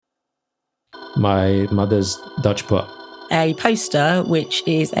My mother's Dutch pot. A poster, which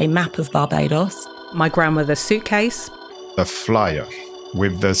is a map of Barbados. My grandmother's suitcase. A flyer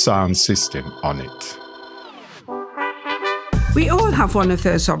with the sound system on it. We all have one of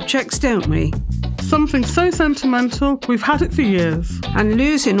those objects, don't we? Something so sentimental, we've had it for years. And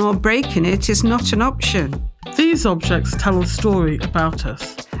losing or breaking it is not an option. These objects tell a story about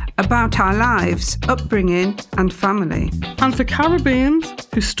us. About our lives, upbringing and family. And for Caribbeans,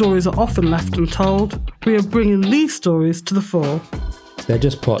 whose stories are often left untold, we are bringing these stories to the fore. They're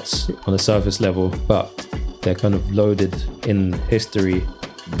just pots on the surface level, but they're kind of loaded in history.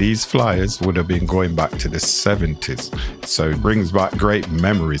 These flyers would have been going back to the 70s, so it brings back great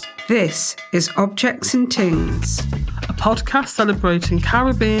memories. This is Objects and Tings, A podcast celebrating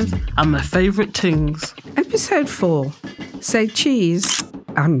Caribbeans and their favourite tings. Episode 4, Say Cheese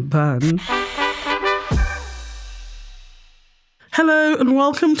and Bun. Hello and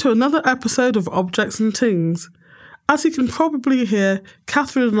welcome to another episode of Objects and Tings. As you can probably hear,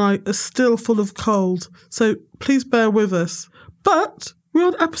 Catherine and I are still full of cold, so please bear with us. But we're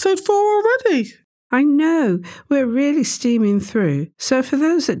on episode 4 already. I know, we're really steaming through. So for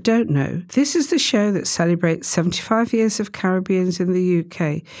those that don't know, this is the show that celebrates 75 years of Caribbeans in the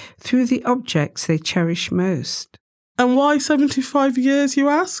UK through the objects they cherish most. And why 75 years, you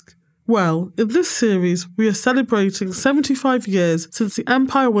ask? Well, in this series, we are celebrating 75 years since the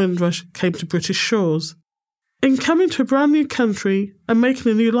Empire Windrush came to British shores. In coming to a brand new country and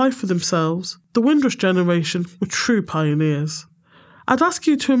making a new life for themselves, the Windrush generation were true pioneers. I'd ask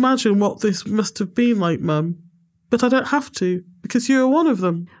you to imagine what this must have been like, Mum, but I don't have to, because you were one of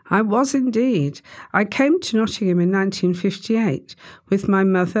them. I was indeed. I came to Nottingham in 1958 with my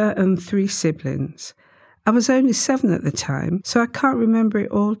mother and 3 siblings. I was only 7 at the time, so I can't remember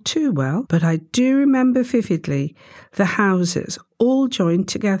it all too well, but I do remember vividly the houses all joined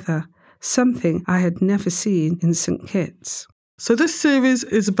together, something I had never seen in St Kitts. So this series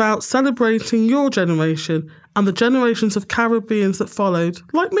is about celebrating your generation and the generations of Caribbeans that followed,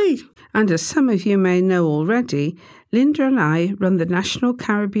 like me. And as some of you may know already, Linda and I run the National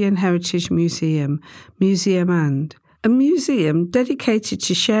Caribbean Heritage Museum, Museum And, a museum dedicated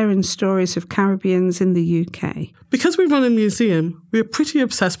to sharing stories of Caribbeans in the UK. Because we run a museum, we are pretty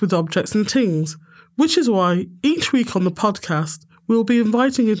obsessed with objects and things, which is why each week on the podcast, we'll be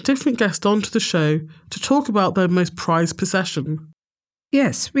inviting a different guest onto the show to talk about their most prized possession.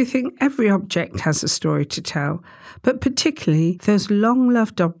 Yes, we think every object has a story to tell, but particularly those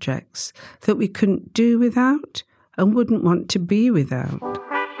long-loved objects that we couldn't do without and wouldn't want to be without.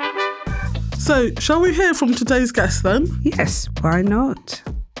 So, shall we hear from today's guest then? Yes, why not?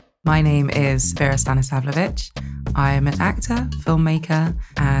 My name is Vera Stanislavljevic. I'm an actor, filmmaker,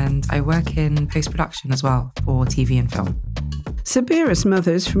 and I work in post-production as well for TV and film. Sabira's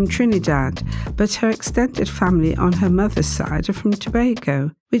mother is from Trinidad, but her extended family on her mother's side are from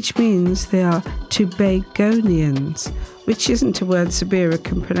Tobago, which means they are Tobagonians, which isn't a word Sabira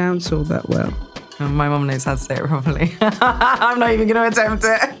can pronounce all that well. My mum knows how to say it properly. I'm not even going to attempt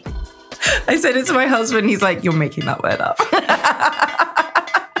it. I said it to my husband. He's like, you're making that word up.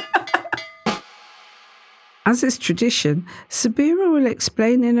 As is tradition, Sabira will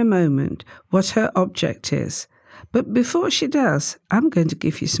explain in a moment what her object is. But before she does, I'm going to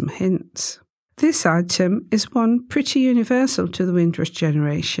give you some hints. This item is one pretty universal to the Windrush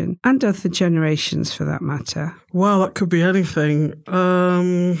generation, and other generations for that matter. Wow, that could be anything.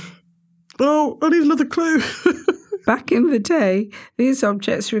 I need another clue. Back in the day, these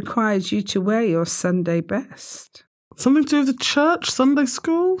objects required you to wear your Sunday best. Something to do with the church, Sunday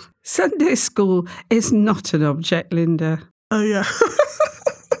school? Sunday school is not an object, Linda. Oh, yeah.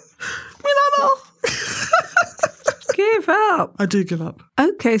 Give up. I do give up.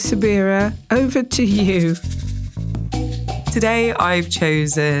 Okay, Sabira, over to you. Today, I've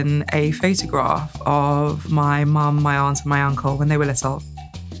chosen a photograph of my mum, my aunt, and my uncle when they were little.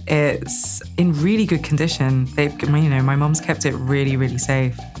 It's in really good condition. My mum's kept it really, really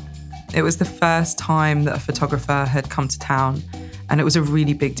safe. It was the first time that a photographer had come to town, and it was a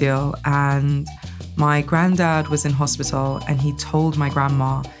really big deal. And my granddad was in hospital, and he told my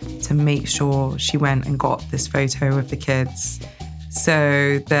grandma to make sure she went and got this photo of the kids.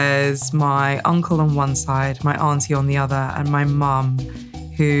 So there's my uncle on one side, my auntie on the other, and my mum,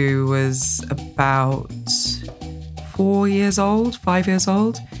 who was about 5 years old,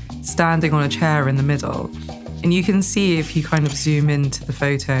 standing on a chair in the middle. And you can see, if you kind of zoom into the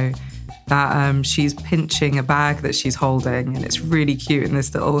photo, that she's pinching a bag that she's holding, and it's really cute, and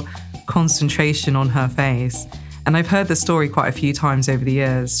this little concentration on her face. And I've heard the story quite a few times over the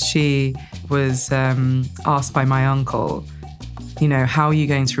years. She was asked by my uncle how are you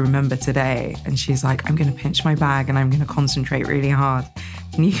going to remember today? And she's like, I'm going to pinch my bag and I'm going to concentrate really hard.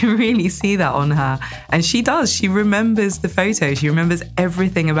 And you can really see that on her. And she does. She remembers the photo. She remembers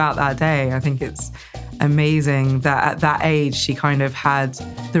everything about that day. I think it's amazing that at that age, she kind of had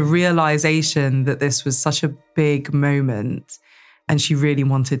the realization that this was such a big moment and she really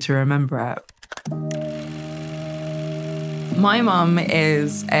wanted to remember it. My mum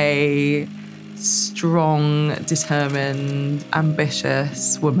is a strong, determined,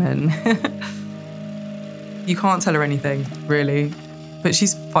 ambitious woman. You can't tell her anything, really. But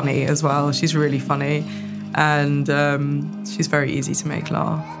she's funny as well. She's really funny. And she's very easy to make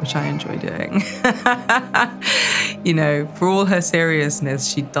laugh, which I enjoy doing. For all her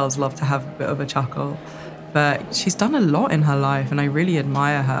seriousness, she does love to have a bit of a chuckle. But she's done a lot in her life, and I really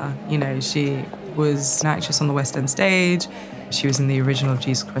admire her. She was an actress on the West End stage. She was in the original of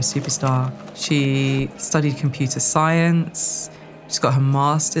Jesus Christ Superstar. She studied computer science. She's got her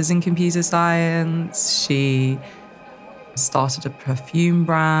master's in computer science. She started a perfume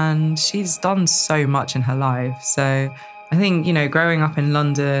brand. She's done so much in her life. So I think, growing up in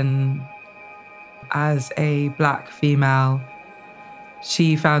London as a Black female,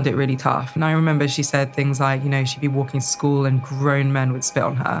 she found it really tough. And I remember she said things like, she'd be walking to school and grown men would spit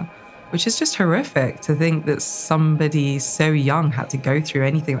on her, which is just horrific to think that somebody so young had to go through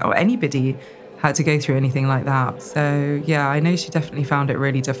anything, or anybody had to go through anything like that. So yeah, I know she definitely found it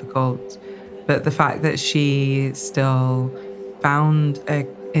really difficult. But the fact that she still found an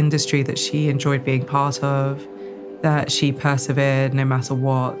industry that she enjoyed being part of, that she persevered no matter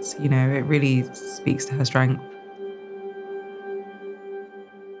what, it really speaks to her strength.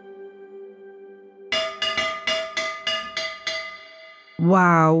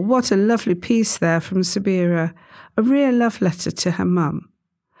 Wow, what a lovely piece there from Sabira. A real love letter to her mum.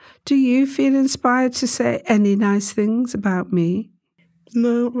 Do you feel inspired to say any nice things about me?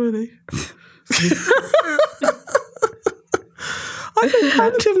 No, not really. I think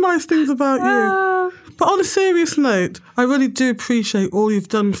plenty of nice things about you. But on a serious note, I really do appreciate all you've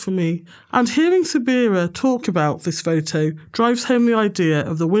done for me. And hearing Sabira talk about this photo drives home the idea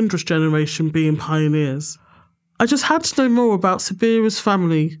of the Windrush generation being pioneers. I just had to know more about Sabira's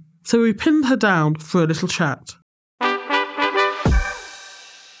family, so we pinned her down for a little chat.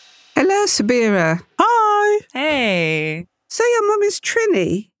 Hello, Sabira. Hi! Hey! So your mum is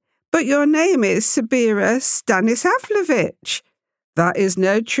Trini, but your name is Sabira Stanisavlovich. That is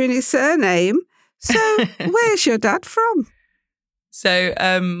no Trini surname. So where's your dad from? So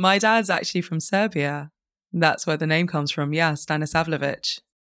my dad's actually from Serbia. That's where the name comes from. Yeah, Stanisavlovich.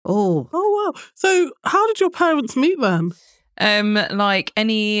 Oh, wow. So how did your parents meet then? Like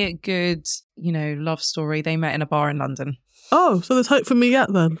any good, love story, they met in a bar in London. Oh, so there's hope for me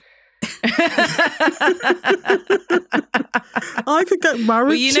yet then? I could get married.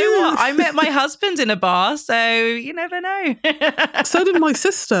 Well, you know what? I met my husband in a bar, so you never know. So did my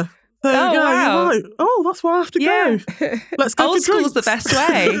sister. So, wow. You're right. Oh, that's where I have to go. Let's go. Old school's the best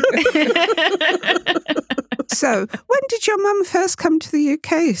way. So when did your mum first come to the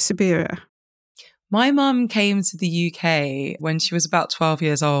UK, Sabira? My mum came to the UK when she was about 12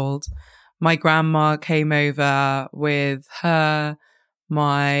 years old. My grandma came over with her,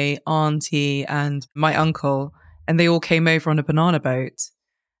 my auntie and my uncle, and they all came over on a banana boat.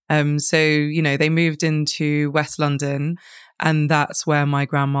 So, they moved into West London, and that's where my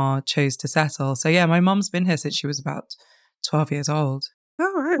grandma chose to settle. So, yeah, my mum's been here since she was about 12 years old.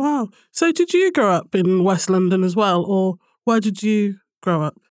 Oh, right. Wow. So did you grow up in West London as well, or where did you grow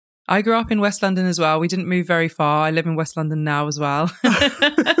up? I grew up in West London as well. We didn't move very far. I live in West London now as well.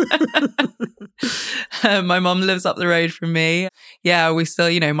 My mum lives up the road from me. Yeah, we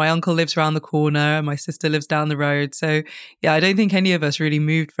still, my uncle lives around the corner. My sister lives down the road. So, yeah, I don't think any of us really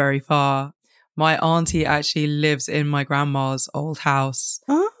moved very far. My auntie actually lives in my grandma's old house,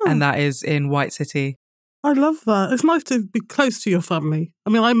 and that is in White City. I love that. It's nice to be close to your family.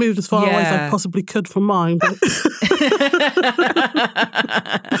 I mean, I moved as far away as I possibly could from mine. But,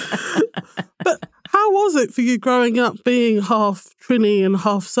 but how was it for you growing up being half Trini and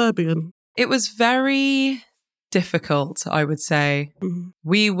half Serbian? It was very difficult, I would say. Mm-hmm.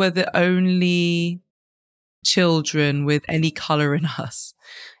 We were the only children with any colour in us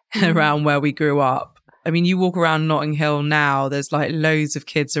around where we grew up. I mean, you walk around Notting Hill now, there's like loads of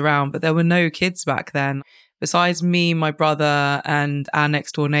kids around, but there were no kids back then. Besides me, my brother, and our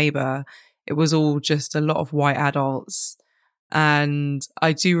next door neighbour, it was all just a lot of white adults. And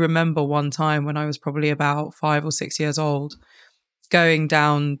I do remember one time when I was probably about 5 or 6 years old, going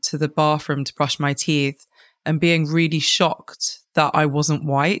down to the bathroom to brush my teeth and being really shocked that I wasn't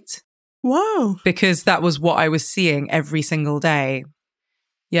white. Wow. because that was what I was seeing every single day.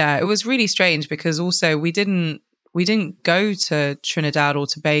 Yeah, it was really strange because also we didn't go to Trinidad or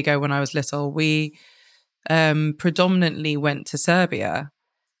Tobago when I was little. We predominantly went to Serbia.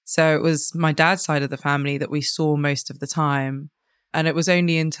 So it was my dad's side of the family that we saw most of the time. And it was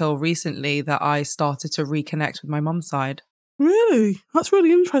only until recently that I started to reconnect with my mum's side. Really? That's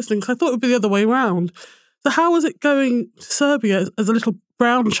really interesting because I thought it would be the other way around. So how was it going to Serbia as a little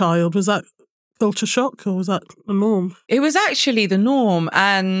brown child? Was that culture shock or was that the norm? It was actually the norm.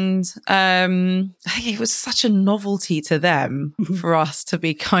 And it was such a novelty to them for us to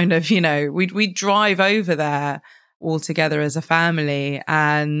be kind of, we'd drive over there all together as a family.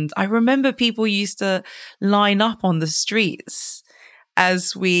 And I remember people used to line up on the streets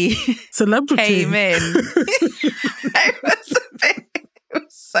as we came in. It was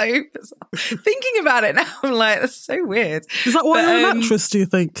so bizarre. Thinking about it now, I'm like, that's so weird. Is that why you're an actress, do you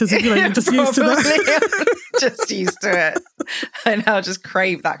think? Because you're just used to that? Just used to it. I now just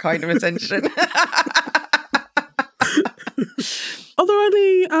crave that kind of attention. Are there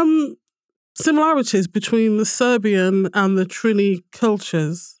any similarities between the Serbian and the Trini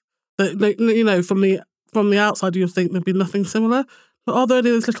cultures that, from the outside you'll think there'd be nothing similar? But are there any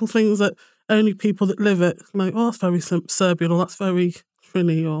of those little things that only people that live it, like, oh, that's very Serbian or that's very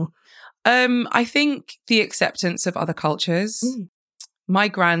Trini or... I think the acceptance of other cultures. My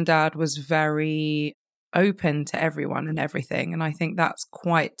granddad was very open to everyone and everything. And I think that's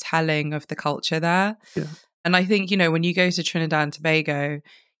quite telling of the culture there. Yeah. And I think, when you go to Trinidad and Tobago,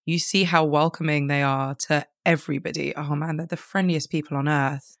 you see how welcoming they are to everybody. Oh man, they're the friendliest people on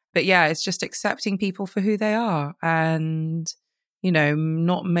earth. But yeah, it's just accepting people for who they are and,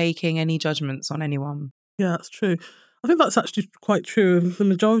 not making any judgments on anyone. Yeah, that's true. I think that's actually quite true of the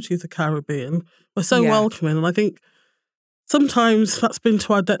majority of the Caribbean. We're so welcoming, and I think sometimes that's been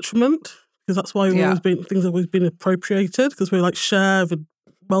to our detriment because that's why things have always been appropriated because we're like share and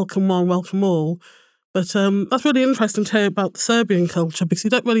welcome one, welcome all. But that's really interesting to hear about the Serbian culture because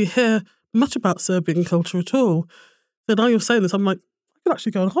you don't really hear much about Serbian culture at all. So now you're saying this, I'm like, I could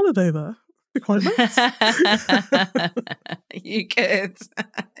actually go on holiday there. It'd be quite nice. You could.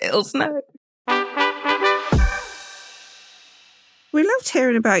 It'll snow. We loved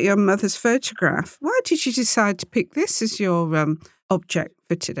hearing about your mother's photograph. Why did you decide to pick this as your object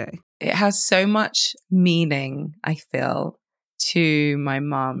for today? It has so much meaning, I feel, to my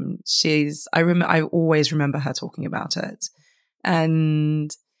mum. I always remember her talking about it.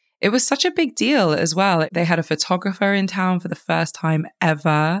 And it was such a big deal as well. They had a photographer in town for the first time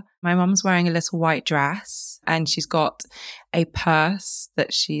ever. My mum's wearing a little white dress and she's got a purse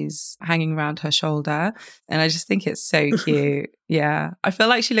that she's hanging around her shoulder. And I just think it's so cute. Yeah. I feel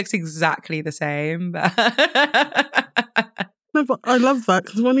like she looks exactly the same. No, but I love that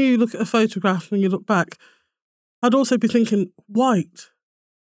because when you look at a photograph and you look back, I'd also be thinking white.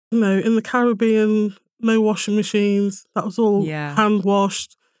 In the Caribbean, no washing machines. That was all hand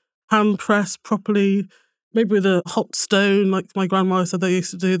washed, hand pressed properly, maybe with a hot stone, like my grandma said they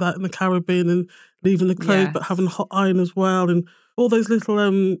used to do that in the Caribbean and leaving the clothes but having a hot iron as well. And all those little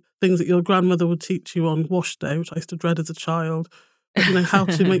things that your grandmother would teach you on wash day, which I used to dread as a child. But, how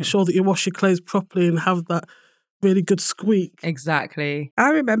to make sure that you wash your clothes properly and have that really good squeak. Exactly. I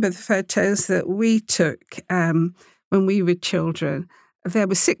remember the photos that we took when we were children. There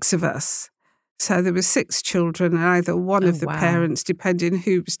were 6 of us. So there were 6 children and either one of the parents, depending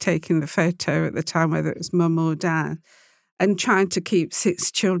who was taking the photo at the time, whether it was mum or dad, and trying to keep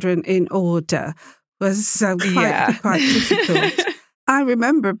 6 children in order was quite difficult. I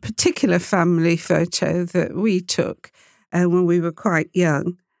remember a particular family photo that we took when we were quite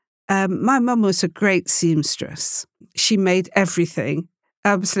young. My mum was a great seamstress. She made everything,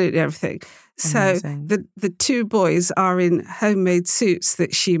 absolutely everything. Amazing. So the 2 boys are in homemade suits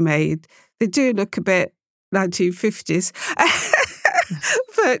that she made. They do look a bit 1950s.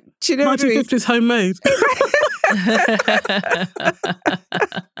 But do you know 1950s homemade.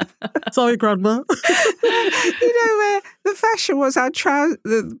 Sorry, Grandma. Where the fashion was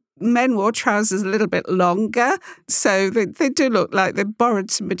the men wore trousers a little bit longer, so they do look like they borrowed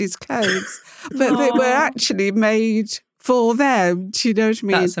somebody's clothes, but they were actually made for them. Do you know what I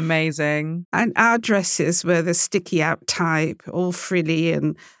mean? That's amazing. And our dresses were the sticky out type, all frilly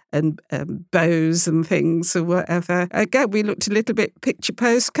and bows and things or whatever. Again, we looked a little bit picture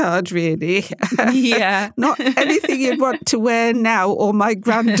postcard, really. Yeah. Not anything you'd want to wear now or my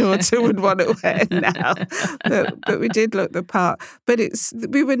granddaughter would want to wear now. But we did look the part. But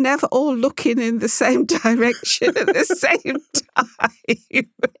we were never all looking in the same direction at the same time.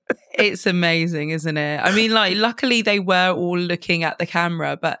 It's amazing, isn't it? I mean, like, luckily they were all looking at the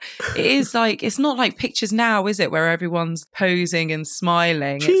camera, but it is like, it's not like pictures now, is it? Where everyone's posing and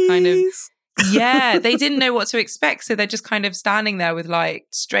smiling. Cheese. It's kind of, yeah, they didn't know what to expect. So they're just kind of standing there with like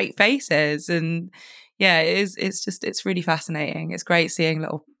straight faces. And yeah, it's really fascinating. It's great seeing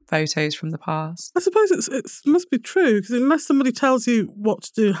little photos from the past. I suppose it must be true, because unless somebody tells you what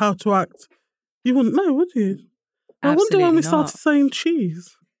to do, how to act, you wouldn't know, would you? I wonder when we started saying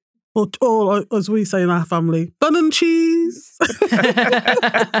cheese. Or as we say in our family, bun and cheese. I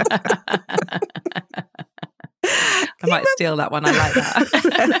might steal that one. I like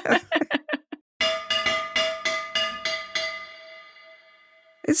that.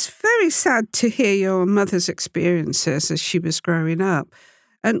 It's very sad to hear your mother's experiences as she was growing up.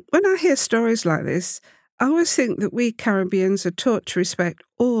 And when I hear stories like this, I always think that we Caribbeans are taught to respect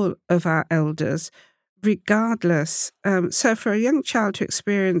all of our elders, regardless. So for a young child to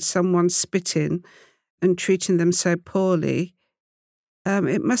experience someone spitting and treating them so poorly,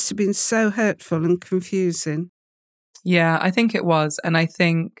 it must have been so hurtful and confusing. Yeah, I think it was. And I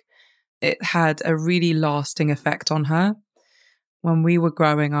think it had a really lasting effect on her. When we were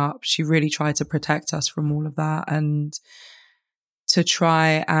growing up, she really tried to protect us from all of that and to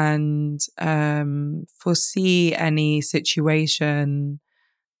try and foresee any situation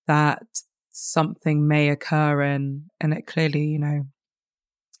that something may occur in. And it clearly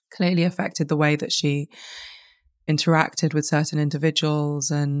affected the way that she interacted with certain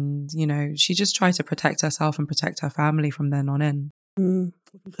individuals. And, she just tried to protect herself and protect her family from then on in. I can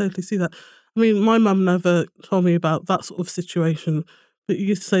totally see that. I mean, my mum never told me about that sort of situation, but you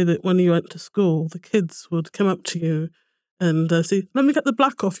used to say that when you went to school, the kids would come up to you and say, let me get the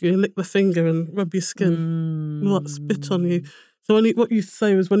black off you, and lick the finger and rub your skin. Well, spit on you. So what you used to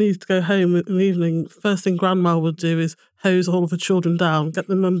say was when you used to go home in the evening, first thing Grandma would do is hose all of her children down, get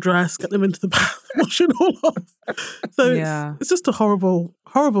them undressed, get them into the bath, wash it all off. So it's just a horrible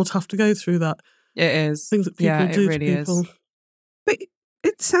to have to go through that. It is. Things that people do really to people. Is. But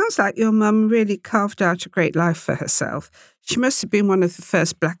it sounds like your mum really carved out a great life for herself. She must have been one of the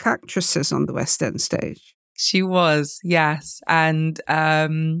first black actresses on the West End stage. She was, yes. And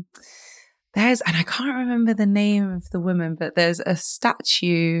and I can't remember the name of the woman, but there's a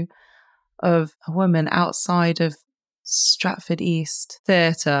statue of a woman outside of Stratford East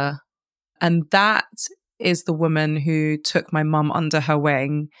Theatre. And that is the woman who took my mum under her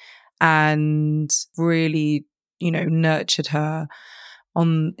wing and really, nurtured her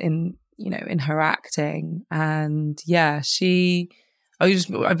in her acting. And yeah,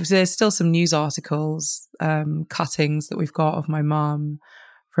 there's still some news articles, cuttings that we've got of my mum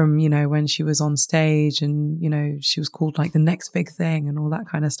from, when she was on stage and, she was called like the next big thing and all that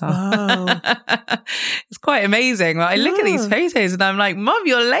kind of stuff. Wow. It's quite amazing. Like, I look at these photos and I'm like, Mum,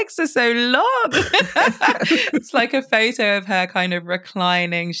 your legs are so long. It's like a photo of her kind of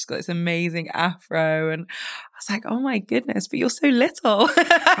reclining. She's got this amazing afro. And I was like, oh my goodness, but you're so little.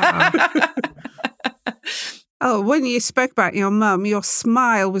 Oh, when you spoke about your mum, your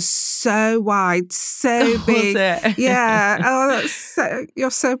smile was so wide, so big. Was it? Yeah. Oh, you're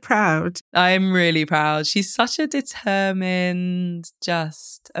so proud. I'm really proud. She's such a determined,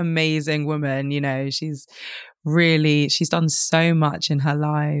 just amazing woman. She's done so much in her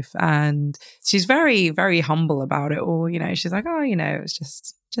life, and she's very, very humble about it all. She's like, oh,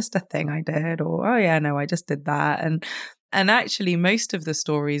 it's just a thing I did, or, oh yeah, no, I just did that. And actually, most of the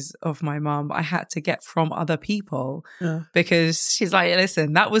stories of my mum, I had to get from other people because she's like,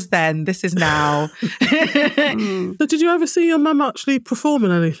 listen, that was then, this is now. So did you ever see your mum actually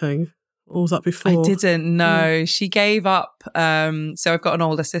performing anything? Or was that before? I didn't know. She gave up. So I've got an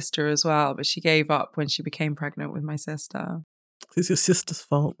older sister as well, but she gave up when she became pregnant with my sister. It's your sister's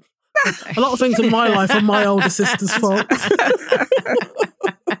fault. A lot of things in my life are my older sister's fault.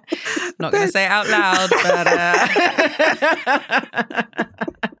 Not going to say it out loud, but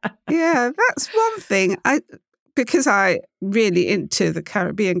yeah, that's one thing. Because I'm really into the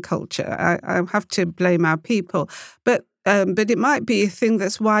Caribbean culture, I have to blame our people. But it might be a thing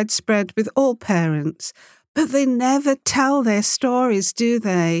that's widespread with all parents. But they never tell their stories, do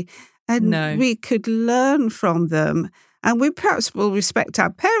they? And we could learn from them. And we perhaps will respect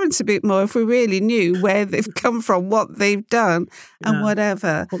our parents a bit more if we really knew where they've come from, what they've done, and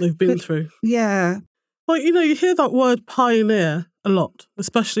whatever. What they've been through. Yeah. Well, you hear that word pioneer a lot,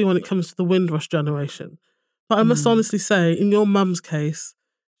 especially when it comes to the Windrush generation. But I must honestly say, in your mum's case,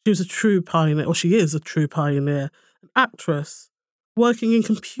 she was a true pioneer, or she is a true pioneer, an actress, working in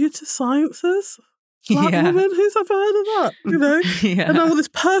computer sciences. Black woman, who's ever heard of that? And now with this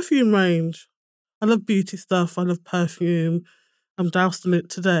perfume range. I love beauty stuff. I love perfume. I'm doused in it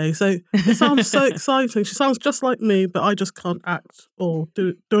today. So it sounds so exciting. She sounds just like me, but I just can't act or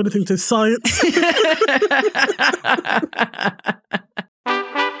do anything to science.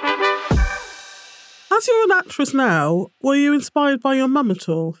 As you're an actress now, were you inspired by your mum at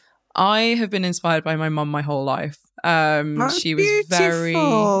all? I have been inspired by my mum my whole life. That's She was beautiful. very...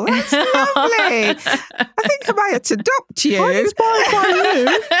 That's lovely. I think I might have to adopt you. I'm inspired by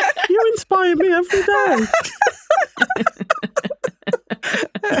you. You inspire me every day.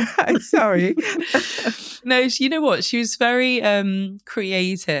 I'm sorry. No, you know what? She was very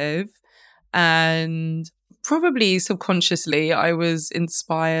creative, and probably subconsciously I was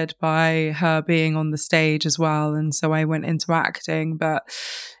inspired by her being on the stage as well. And so I went into acting. But,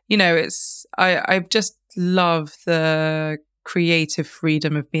 you know, I just love the creative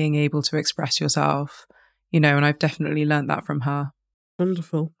freedom of being able to express yourself, you know, and I've definitely learned that from her.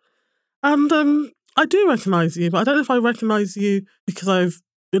 Wonderful. And I do recognise you, but I don't know if I recognise you because I've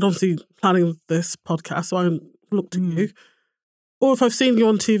been obviously planning this podcast, so I looked at you. Or if I've seen you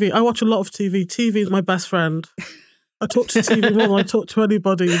on TV. I watch a lot of TV. TV is my best friend. I talk to TV more than I talk to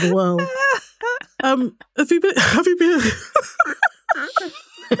anybody in the world. Have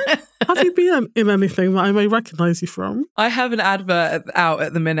you been in anything that I may recognise you from? I have an advert out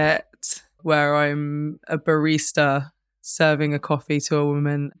at the minute where I'm a barista serving a coffee to a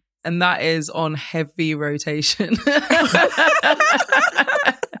woman, and that is on heavy rotation.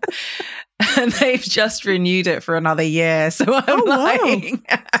 And they've just renewed it for another year. So I'm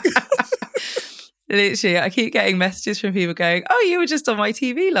literally, I keep getting messages from people going, "Oh, you were just on my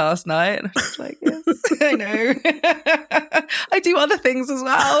TV last night." And I'm just like, yes, I know. I do other things as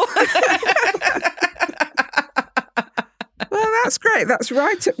well. Well, that's great. That's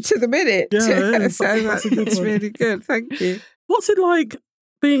right up to the minute. Yeah, So that's a good that's one. really good. Thank you. What's it like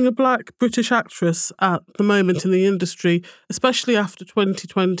being a Black British actress at the moment in the industry, especially after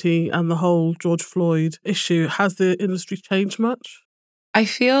 2020 and the whole George Floyd issue? Has the industry changed much? I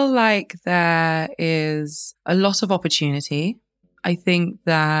feel like there is a lot of opportunity. I think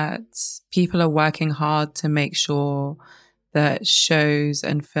that people are working hard to make sure that shows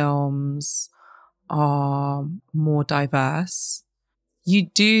and films are more diverse. You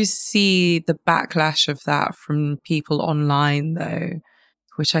do see the backlash of that from people online, though,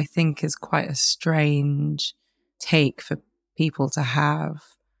 which I think is quite a strange take for people to have.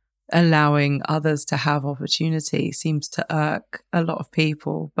 Allowing others to have opportunity seems to irk a lot of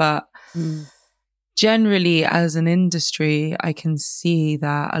people. But generally, as an industry, I can see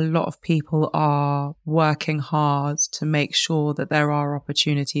that a lot of people are working hard to make sure that there are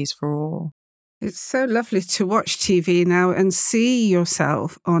opportunities for all. It's so lovely to watch TV now and see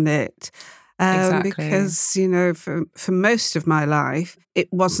yourself on it. Exactly. Because, you know, for most of my life,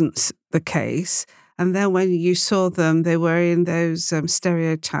 it wasn't the case. And then when you saw them, they were in those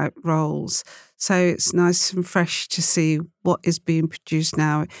stereotype roles. So it's nice and fresh to see what is being produced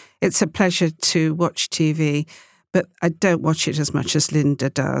now. It's a pleasure to watch TV, but I don't watch it as much as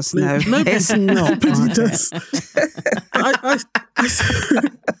Linda does. No, it's not. Nobody does.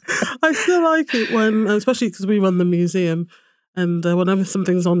 I still like it when, especially because we run the museum, and whenever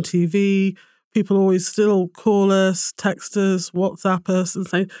something's on TV, people always still call us, text us, WhatsApp us and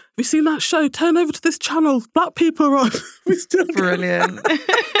say, "Have you seen that show? Turn over to this channel. Black people are on." We still Brilliant.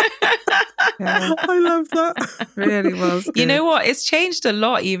 I love that. Really was good. You know what? It's changed a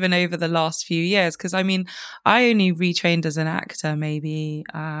lot even over the last few years. Because I mean, I only retrained as an actor maybe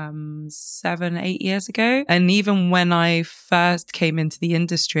 7-8 years ago. And even when I first came into the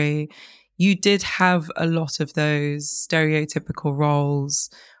industry, you did have a lot of those stereotypical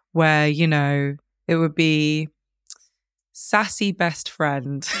roles where, you know, it would be sassy best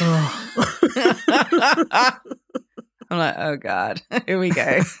friend. I'm like, oh God, here we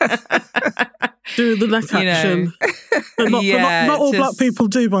go. Do the neck action. Not all black people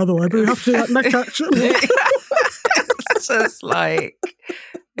do, by the way, but we have to do that neck action. It's just like,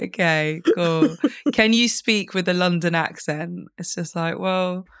 okay, cool. Can you speak with a London accent? It's just like,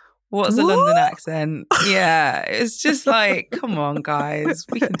 well, what's a London accent? Yeah, it's just like, come on, guys,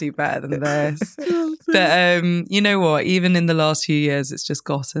 we can do better than this. But you know what? Even in the last few years, it's just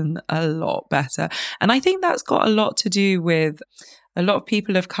gotten a lot better. And I think that's got a lot to do with a lot of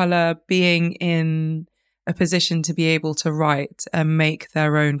people of colour being in a position to be able to write and make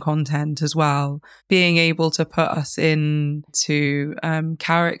their own content as well. Being able to put us into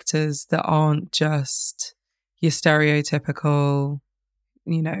characters that aren't just your stereotypical,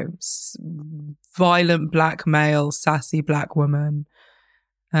 you know, violent black male, sassy black woman,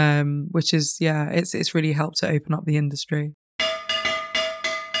 which is, yeah, it's really helped to open up the industry.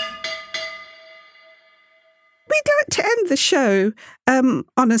 We'd like to end the show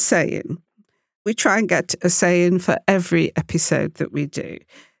on a saying. We try and get a saying for every episode that we do.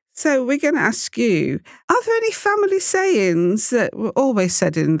 So we're going to ask you, are there any family sayings that were always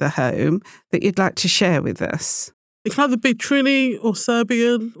said in the home that you'd like to share with us? It can either be Trini or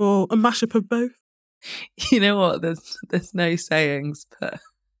Serbian or a mashup of both. You know what? There's no sayings, but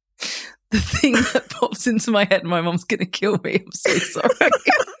the thing that pops into my head, my mum's going to kill me. I'm so sorry.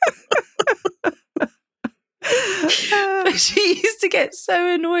 But she used to get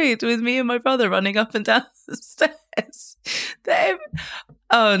so annoyed with me and my brother running up and down the stairs.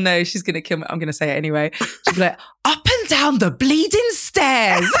 Oh no, she's going to kill me. I'm going to say it anyway. She'd be like, up and down the bleeding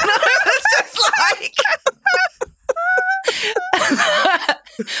stairs. And I was just like...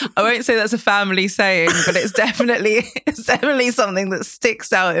 I won't say that's a family saying, but it's definitely something that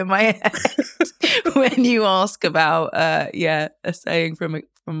sticks out in my head when you ask about a saying from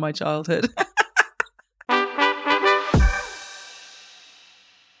my childhood.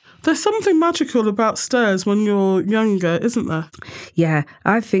 There's something magical about stairs when you're younger, isn't there? Yeah,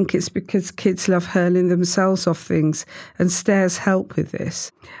 I think it's because kids love hurling themselves off things, and stairs help with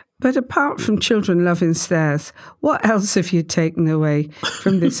this. But apart from children loving stairs, what else have you taken away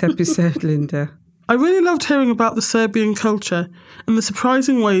from this episode, Linda? I really loved hearing about the Serbian culture and the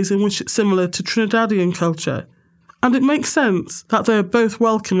surprising ways in which it's similar to Trinidadian culture. And it makes sense that they are both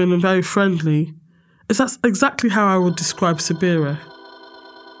welcoming and very friendly, as that's exactly how I would describe Siberia.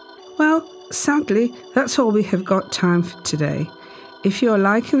 Well, sadly, that's all we have got time for today. If you're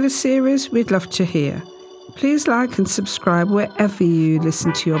liking the series, we'd love to hear. Please like and subscribe wherever you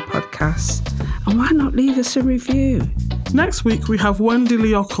listen to your podcasts. And why not leave us a review? Next week, we have Wendy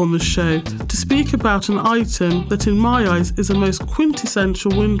Leoc on the show to speak about an item that, in my eyes, is the most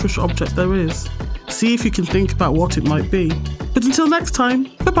quintessential Windrush object there is. See if you can think about what it might be. But until next time,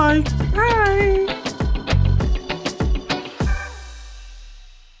 bye-bye. Bye.